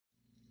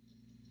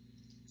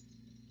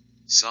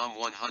Psalm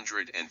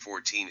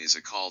 114 is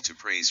a call to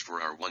praise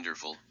for our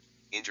wonderful,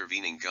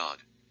 intervening God.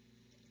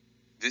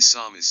 This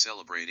psalm is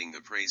celebrating the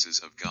praises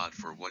of God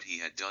for what he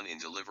had done in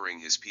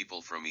delivering his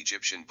people from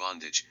Egyptian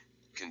bondage,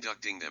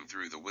 conducting them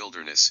through the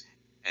wilderness,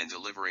 and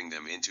delivering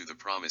them into the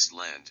promised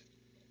land.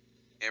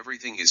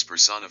 Everything is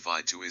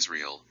personified to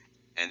Israel,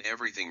 and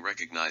everything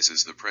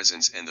recognizes the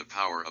presence and the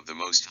power of the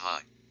Most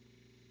High.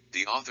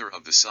 The author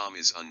of the psalm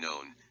is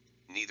unknown,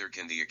 neither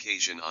can the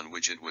occasion on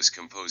which it was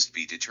composed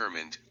be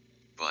determined,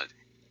 but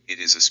it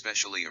is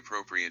especially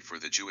appropriate for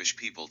the Jewish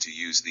people to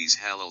use these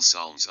Hallel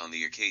psalms on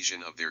the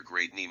occasion of their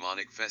great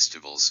mnemonic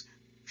festivals.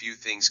 Few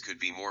things could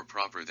be more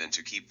proper than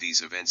to keep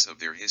these events of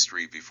their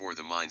history before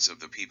the minds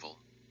of the people.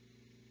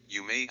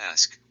 You may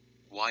ask,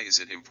 why is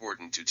it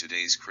important to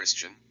today's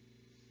Christian?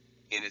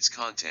 In its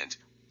content,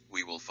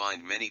 we will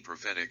find many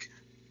prophetic,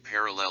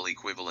 parallel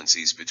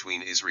equivalencies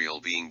between Israel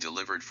being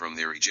delivered from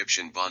their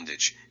Egyptian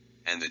bondage,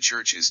 and the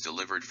church is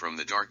delivered from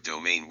the dark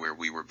domain where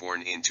we were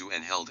born into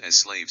and held as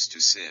slaves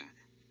to sin.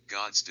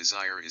 God's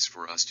desire is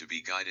for us to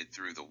be guided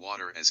through the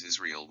water as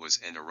Israel was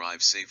and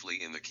arrive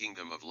safely in the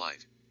kingdom of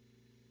light.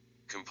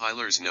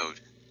 Compilers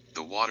note,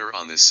 the water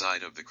on this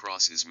side of the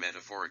cross is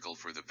metaphorical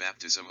for the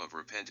baptism of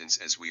repentance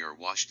as we are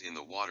washed in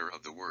the water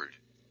of the Word.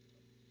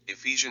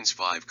 Ephesians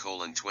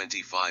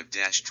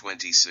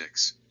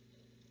 5:25-26.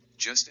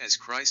 Just as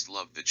Christ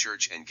loved the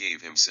church and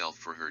gave himself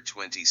for her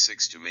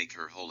 26 to make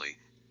her holy,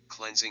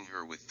 cleansing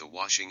her with the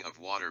washing of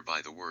water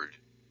by the Word.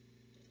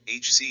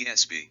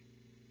 HCSB.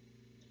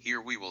 Here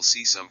we will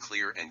see some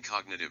clear and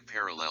cognitive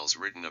parallels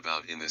written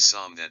about in this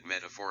psalm that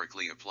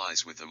metaphorically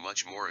applies with a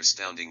much more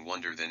astounding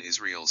wonder than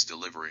Israel's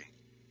delivery.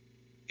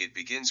 It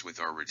begins with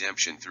our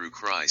redemption through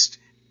Christ,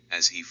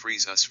 as he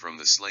frees us from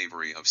the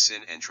slavery of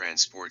sin and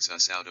transports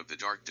us out of the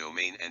dark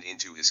domain and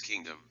into his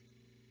kingdom.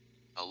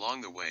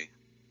 Along the way,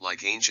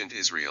 like ancient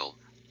Israel,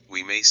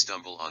 we may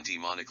stumble on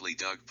demonically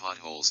dug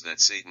potholes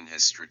that Satan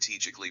has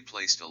strategically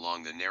placed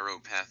along the narrow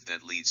path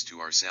that leads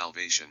to our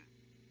salvation.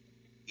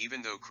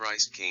 Even though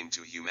Christ came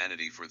to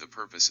humanity for the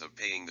purpose of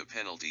paying the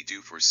penalty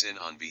due for sin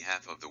on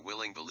behalf of the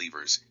willing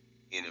believers,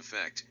 in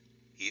effect,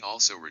 he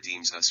also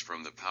redeems us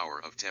from the power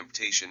of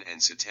temptation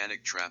and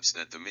satanic traps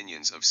that the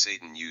minions of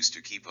Satan use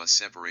to keep us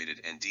separated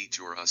and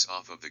detour us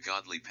off of the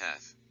godly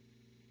path.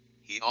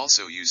 He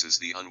also uses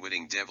the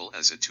unwitting devil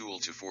as a tool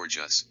to forge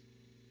us.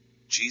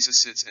 Jesus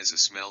sits as a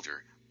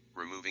smelter,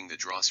 removing the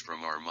dross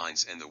from our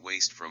minds and the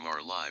waste from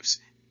our lives,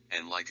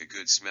 and like a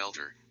good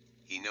smelter,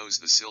 he knows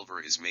the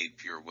silver is made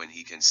pure when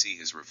he can see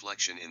his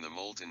reflection in the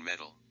molten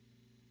metal.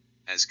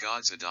 As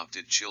God's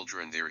adopted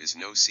children, there is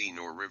no sea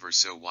nor river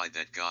so wide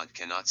that God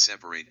cannot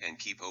separate and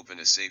keep open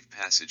a safe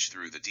passage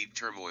through the deep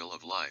turmoil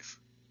of life.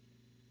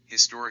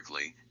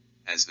 Historically,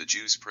 as the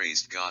Jews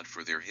praised God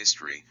for their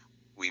history,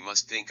 we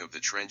must think of the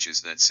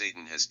trenches that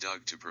Satan has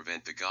dug to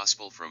prevent the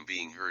gospel from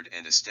being heard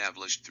and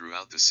established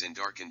throughout the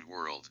sin-darkened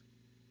world.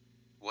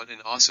 What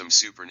an awesome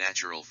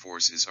supernatural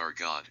force is our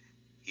God!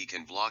 He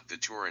can block the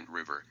torrent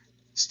river,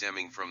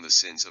 stemming from the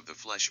sins of the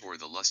flesh or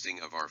the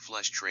lusting of our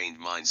flesh-trained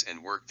minds,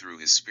 and work through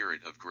his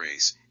Spirit of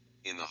grace,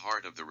 in the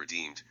heart of the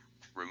redeemed,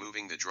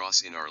 removing the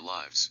dross in our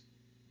lives.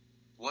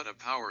 What a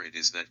power it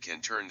is that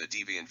can turn the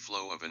deviant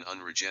flow of an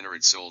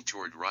unregenerate soul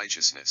toward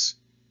righteousness.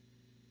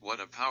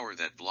 What a power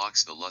that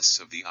blocks the lusts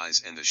of the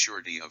eyes and the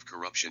surety of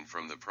corruption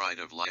from the pride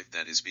of life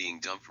that is being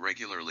dumped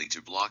regularly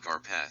to block our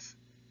path.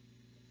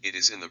 It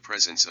is in the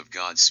presence of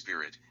God's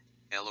Spirit,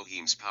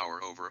 Elohim's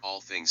power over all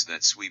things,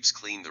 that sweeps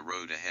clean the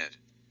road ahead.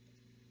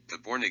 The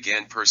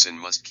born-again person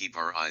must keep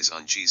our eyes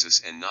on Jesus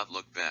and not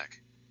look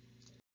back.